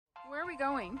Where are we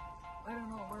going? I don't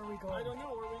know. Where are we going? I don't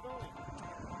know. Where are we going?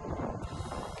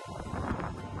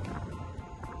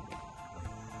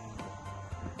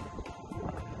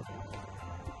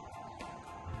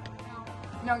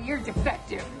 No, you're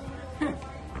defective.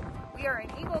 We are in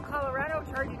Eagle, Colorado,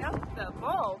 charging up the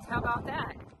bulbs. How about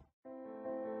that?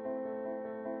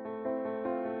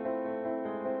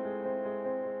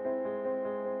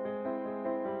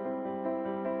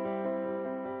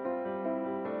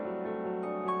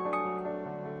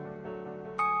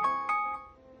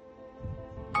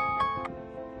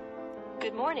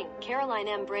 Good morning, Caroline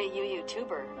M. Bray,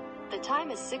 YouTuber. The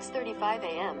time is 6:35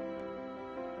 a.m.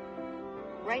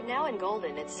 Right now in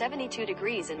Golden it's 72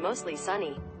 degrees and mostly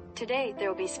sunny. Today, there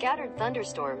will be scattered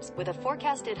thunderstorms, with a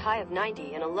forecasted high of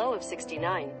 90 and a low of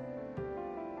 69.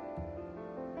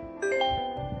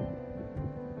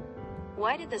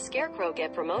 Why did the Scarecrow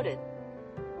get promoted?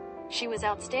 She was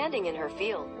outstanding in her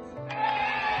field.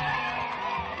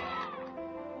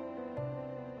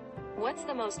 What's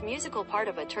the most musical part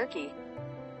of a turkey?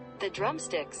 The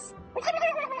drumsticks.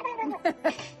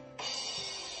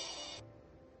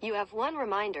 You have one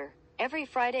reminder. Every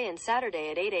Friday and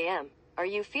Saturday at 8 a.m. Are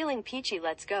you feeling peachy?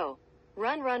 Let's go.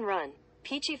 Run, run, run.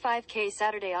 Peachy 5K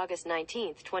Saturday, August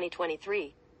 19th,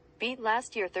 2023. Beat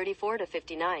last year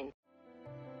 34-59.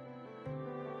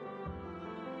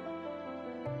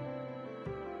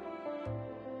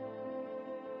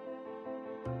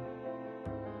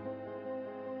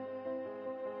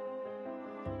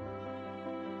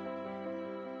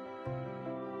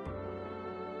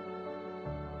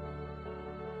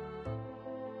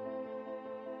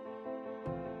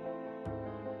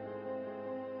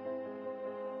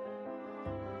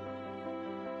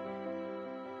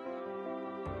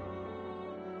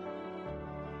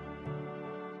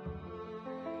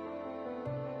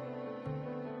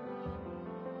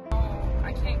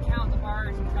 I can't count the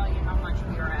bars and tell you how much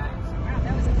we are at. Wow,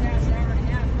 that was a fast hour and a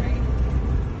half, right?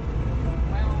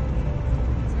 Well,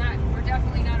 it's not, we're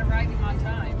definitely not arriving on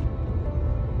time.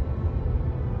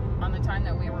 On the time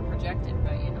that we were projected,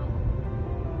 but you know,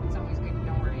 it's always good to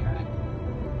know where you're at.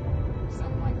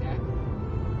 Something like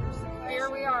that. Here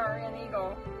we are in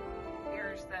Eagle.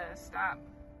 Here's the stop.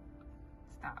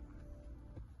 Stop.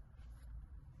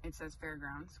 It says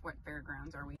fairgrounds. What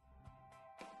fairgrounds are we?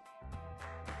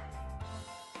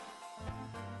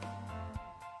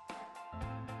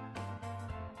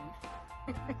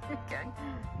 Okay.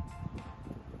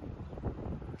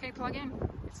 Okay, plug in.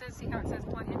 It says, see how it says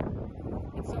plug in?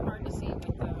 It's so hard to see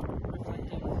with the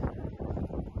reflective.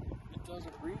 It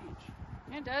doesn't reach.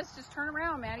 Yeah, it does. Just turn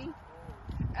around, Maddie.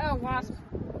 Oh, wasp.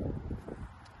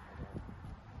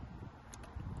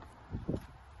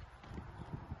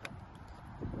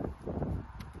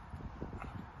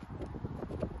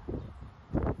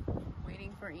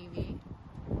 Waiting for EV.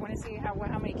 I want to see how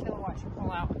many kilowatts you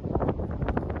pull out.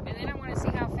 And then I want to see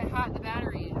how hot the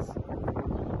battery is.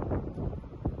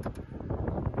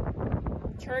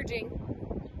 Charging.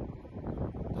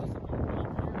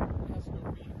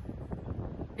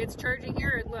 It's charging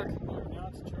here. Look. Now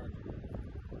it's charging.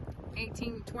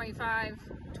 18, 25,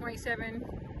 27.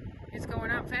 It's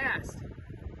going up fast.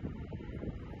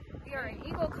 We are in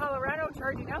Eagle, Colorado,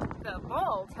 charging up the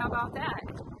bulbs. How about that?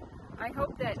 I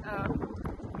hope that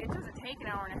it doesn't take an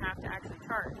hour and a half to actually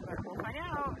charge, but we'll find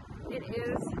out. It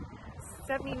is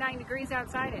 79 degrees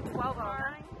outside at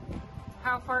 12:09.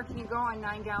 How far can you go on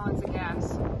 9 gallons of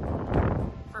gas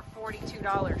for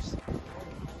 $42?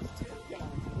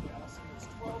 It's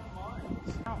 12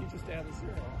 miles. Oh. You just add a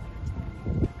zero.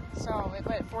 So,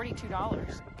 but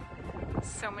 $42.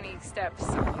 So many steps,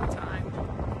 so little time.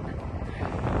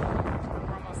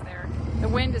 We're almost there. The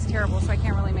wind is terrible, so I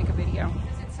can't really make a video.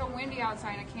 Because it's so windy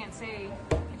outside, I can't say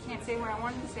what I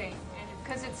wanted to say. And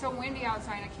because it's so windy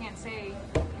outside, I can't say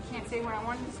what I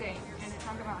wanted to say. And to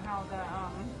talk about how the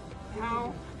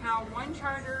how one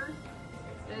charger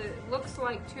looks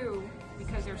like two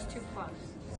because there's 2 plugs.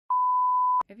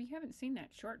 If you haven't seen that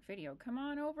short video, come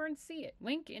on over and see it.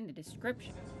 Link in the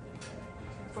description.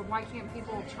 But why can't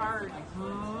people charge?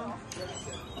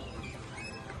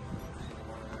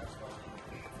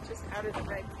 Just out of the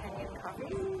Red Canyon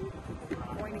Coffee.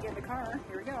 Going to get the car.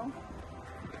 Here we go.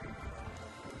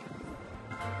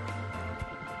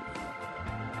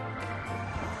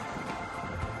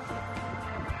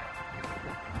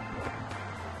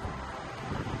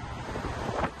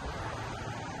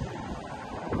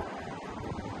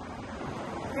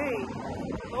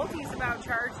 Volti's about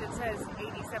charged. It says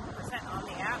 87% on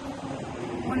the app.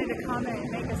 Wanted to comment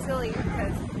and make a silly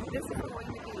because this is going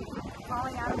to be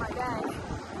falling out of my bag.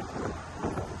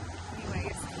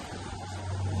 Anyways,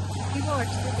 people are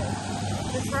stupid.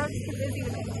 This road's too busy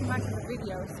to make too much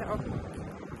video, so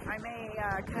I may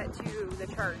cut to the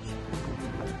church.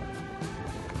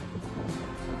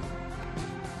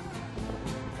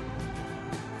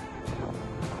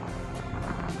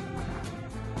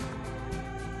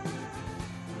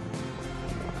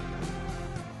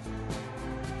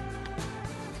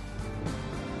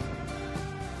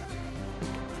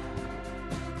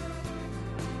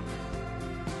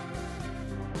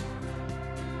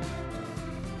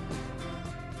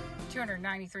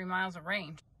 .293 miles of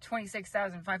range,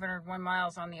 26,501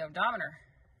 miles on the odometer,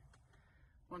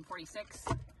 146,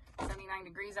 79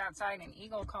 degrees outside in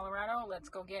Eagle, Colorado. Let's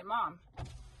go get Mom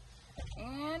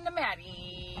and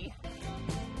Maddie.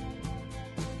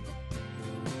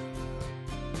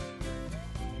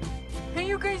 Hey,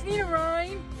 you guys need a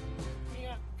ride?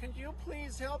 Yeah, could you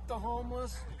please help the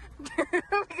homeless?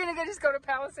 We're gonna just go to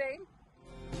Palisade.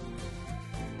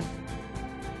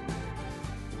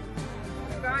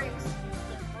 Guys,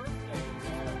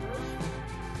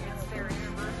 it's their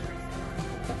anniversary.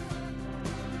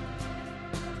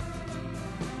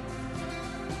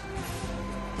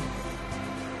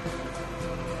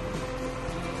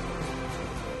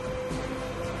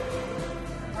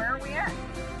 Where are we at?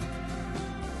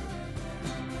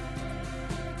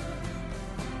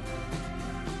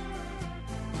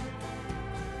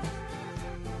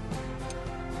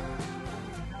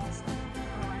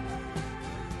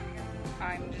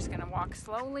 I'm just gonna walk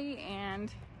slowly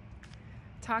and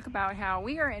talk about how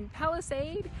we are in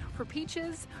Palisade for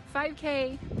Peaches,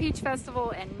 5K, Peach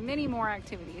Festival, and many more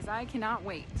activities. I cannot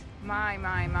wait. My,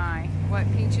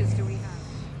 what peaches do we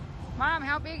have? Mom,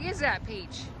 how big is that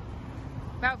peach?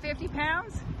 About 50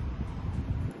 pounds?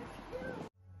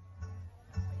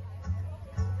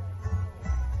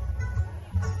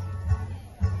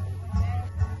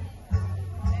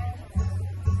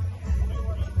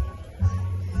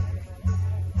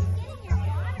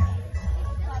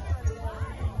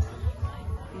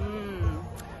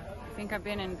 I've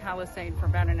been in Palisade for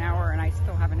about an hour and I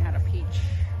still haven't had a peach.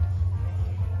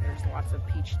 There's lots of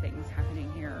peach things happening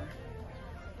here.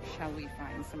 Shall we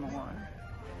find some more?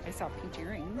 I saw peach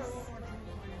earrings.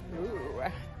 Ooh.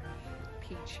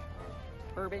 Peach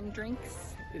bourbon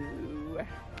drinks. Ooh.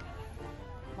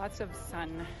 Lots of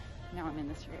sun. Now I'm in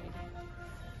this shade.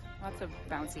 Lots of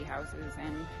bouncy houses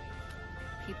and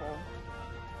people.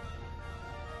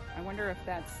 I wonder if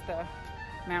that's the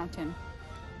mountain.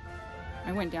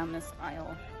 I went down this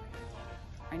aisle.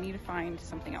 I need to find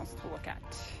something else to look at.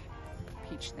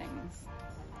 Peach things.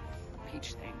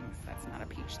 Peach things. That's not a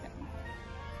peach thing.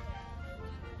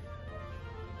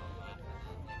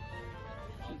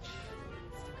 Peach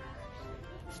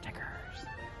stickers.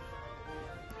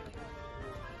 Stickers.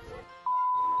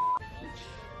 Peach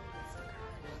stickers.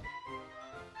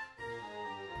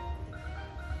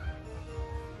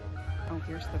 Oh,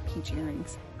 here's the peach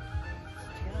earrings. It's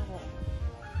terrible.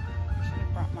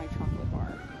 Brought my chocolate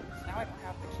bar. So now I don't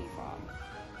have the key fob.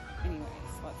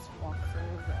 Anyways, let's walk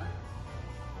through the...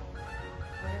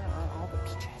 Where are all the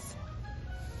peaches?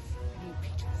 I need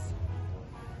peaches.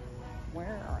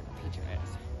 Where are the peaches?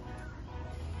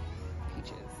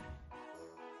 Peaches.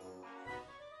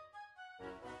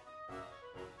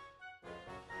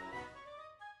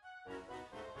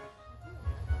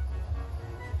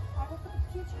 I will put the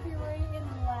peach puree in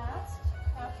last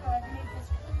after I've made this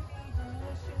creamy,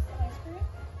 delicious ice cream.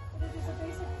 But it is a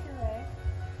basic puree.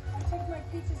 I take my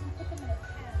peaches and put them in a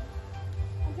pan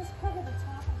and just cover the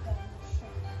top of them with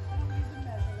sugar. I don't even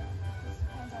measure it. It just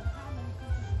depends on how many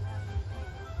peaches you have in the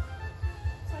pan.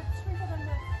 So I sprinkle them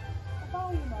with a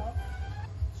volume of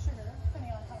sugar,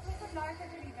 depending on how. If the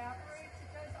nitrogen evaporates, it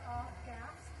does off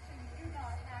gas, so you do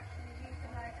not actually need the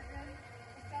nitrogen.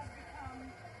 It does become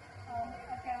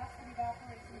a gas that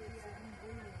evaporates into the air.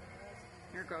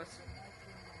 Here it goes.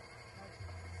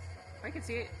 I can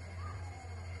see it.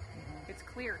 It's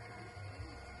clear.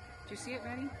 Did you see it,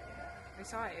 Maddie? I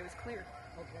saw it. It was clear.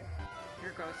 Okay. Here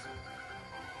it goes.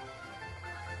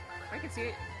 I can see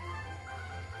it.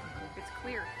 It's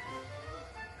clear.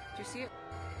 Did you see it?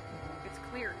 It's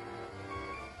clear.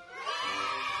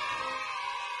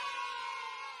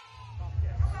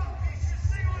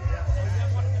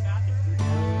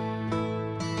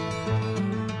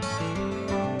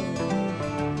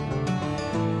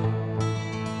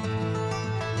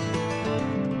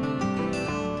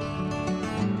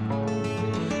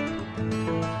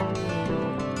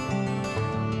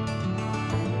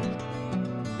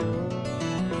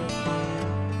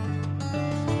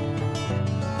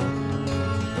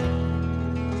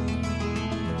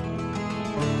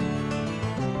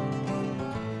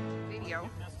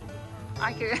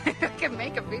 I could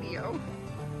make a video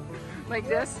like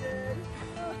this.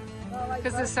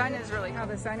 Because the sun is really how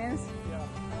the sun is.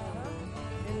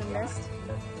 In the mist.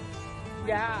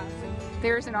 Yeah.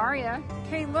 There's an Aria.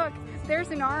 Hey, look. There's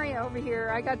an Aria over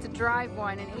here. I got to drive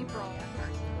one in April.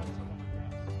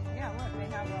 Yeah, look. They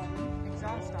have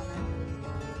exhaust on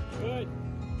it. Good.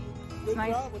 Good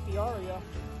nice. job with the Aria.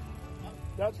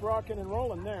 That's rocking and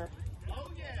rolling there.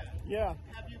 Oh yeah. Yeah.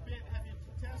 Have you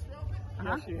test drove it?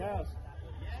 Yeah, she has.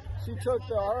 She took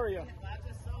the Aria. I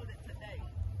just sold it today.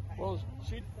 Well,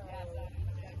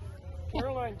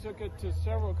 Caroline took it to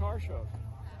several car shows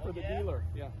for the dealer.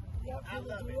 Yeah. I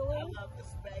love it. I love the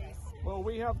space. Well,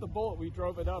 we have the Bolt. We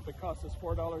drove it up. It cost us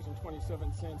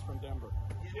 $4.27 from Denver.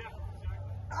 Yeah.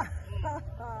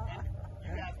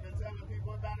 You guys been telling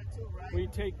people about it too, right? We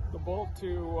take the Bolt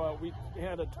to, we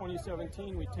had a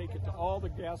 2017, we take it to all the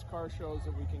gas car shows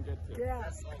that we can get to.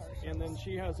 Yes. And then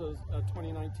she has a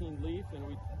 2019 Leaf, and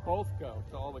we both go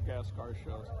to all the gas car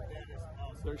shows.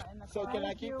 So can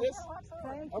I keep this?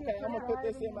 Thank Okay, you I'm gonna for put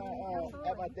this in driving. my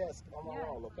at my desk on my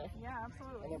wall, okay? Yeah,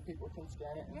 absolutely. And then people can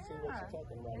scan it and see what Yeah. you're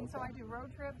talking about. And so I do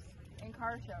road trips and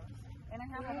car shows. And I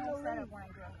have a whole setup when I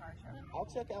do a car show. I'll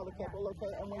check out a couple,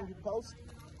 okay? And when you post,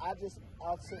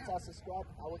 since I subscribe,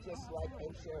 I will just like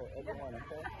and share everyone,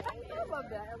 okay? I love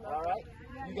that. All right?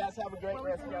 You guys have a great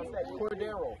rest of your stay.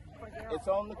 Cordero. It's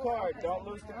on the card. Don't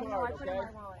lose the card, okay?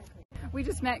 We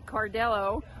just met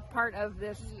Cordello, part of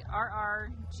this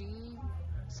RRG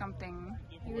something.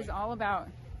 He was all about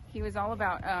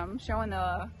showing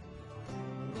the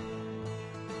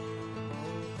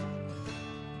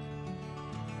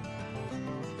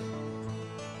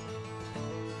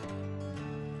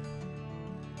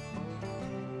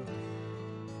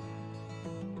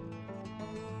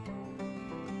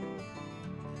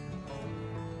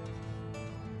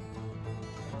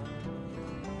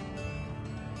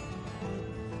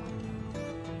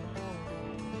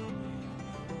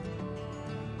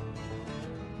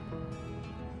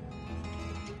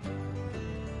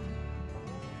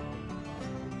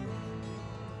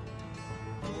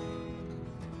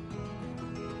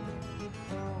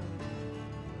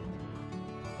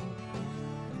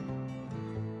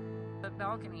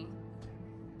balcony.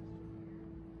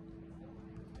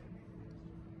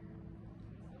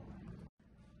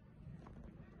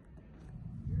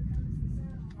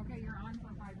 Okay, you're on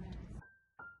for 5 minutes.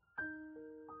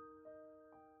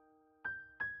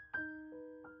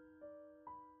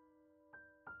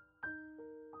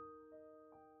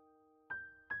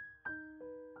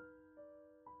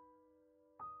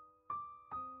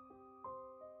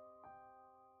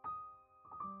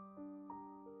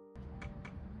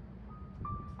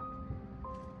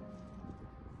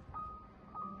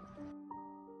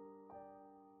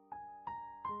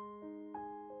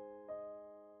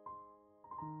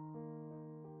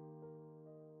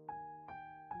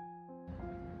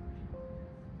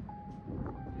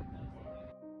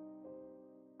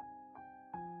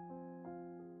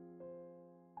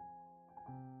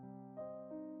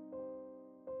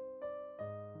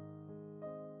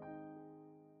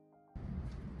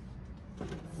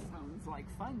 Sounds like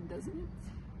fun, doesn't it?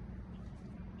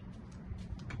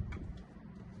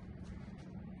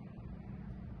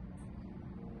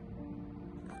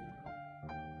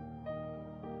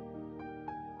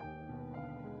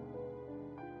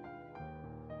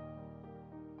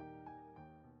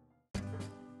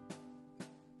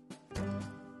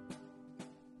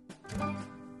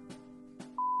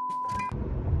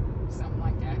 Something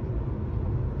like that.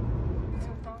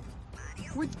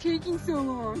 What's taking so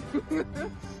long?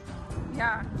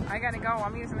 Yeah, I gotta go.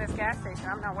 I'm using this gas station.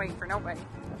 I'm not waiting for nobody.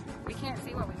 We can't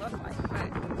see what we look like,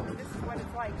 but this is what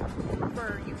it's like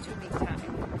for YouTubing time.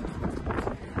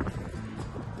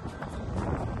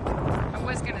 I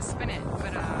was gonna spin it,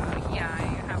 but yeah, I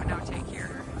have an outtake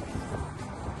here.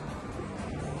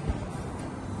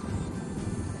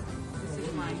 This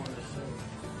is my...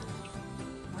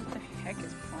 What the heck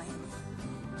is playing?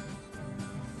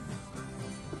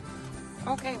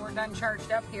 Okay, we're done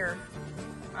charged up here.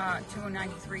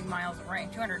 293 miles away.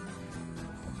 200.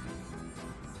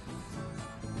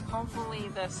 Hopefully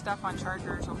the stuff on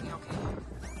chargers will be okay.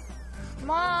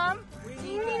 Mom, do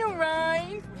you need a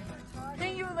ride?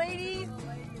 Hey, you lady.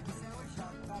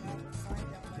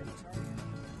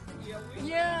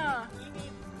 Yeah.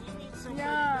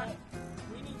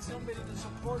 We need somebody to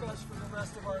support us for the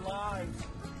rest of our lives.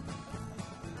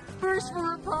 First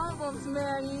world problems,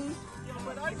 Maddie. Yeah,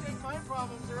 but I think my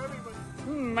problems are everybody.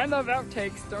 I love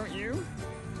outtakes, don't you?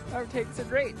 Outtakes are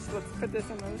great. So let's put this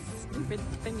in this stupid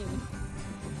thingy.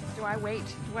 Do I wait?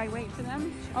 Do I wait for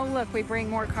them? Oh, look, we bring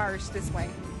more cars this way.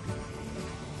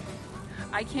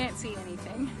 I can't see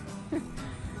anything.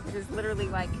 It is literally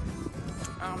like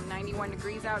 91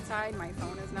 degrees outside. My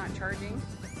phone is not charging.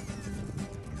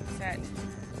 It's at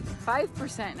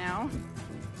 5% now.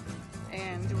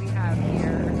 And we have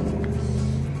here,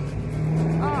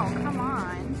 oh, come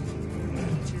on.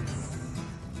 Peaches.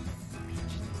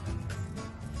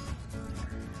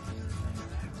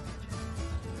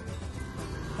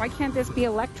 Why can't this be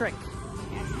electric?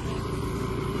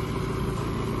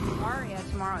 Aria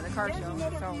tomorrow at the car show,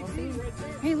 so we'll see.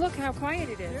 Hey, look how quiet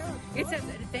it is. It's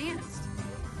advanced.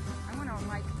 I want to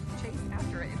like chase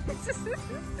after it.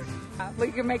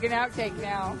 We can make an outtake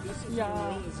now. Yeah.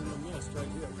 Gorillas in the mist right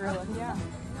here. Really? Yeah.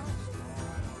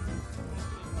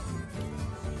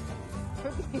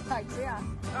 Could be like, yeah.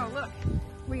 Oh, look.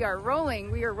 We are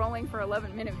rolling. We are rolling for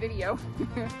 11-minute video.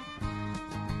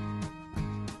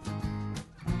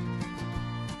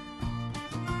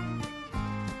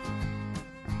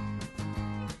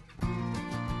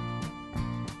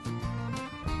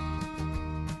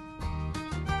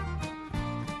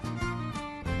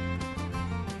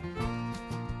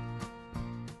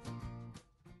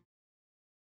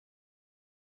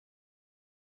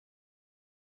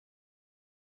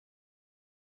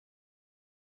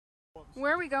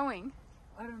 Where are we going?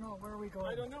 I don't know. Where are we going?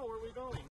 I don't know. Where are we going?